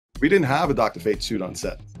we didn't have a Dr. Fate suit on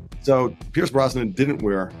set. So Pierce Brosnan didn't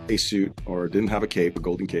wear a suit or didn't have a cape, a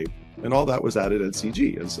golden cape. And all that was added as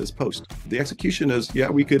CG, as post. The execution is, yeah,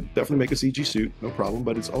 we could definitely make a CG suit, no problem,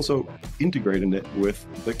 but it's also integrating it with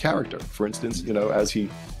the character. For instance, you know, as he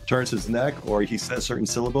turns his neck or he says certain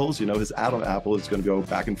syllables, you know, his Adam apple is going to go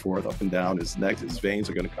back and forth, up and down, his neck, his veins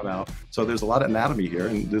are going to come out. So there's a lot of anatomy here,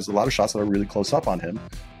 and there's a lot of shots that are really close up on him,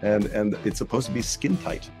 and it's supposed to be skin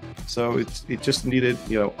tight. So it just needed,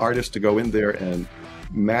 you know, artists to go in there and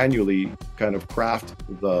manually kind of craft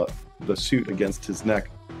the suit against his neck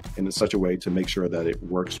in such a way to make sure that it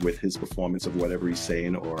works with his performance of whatever he's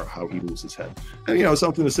saying or how he moves his head. And, you know,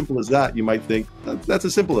 something as simple as that, you might think that's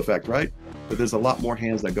a simple effect, right? But there's a lot more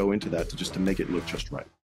hands that go into that to make it look just right.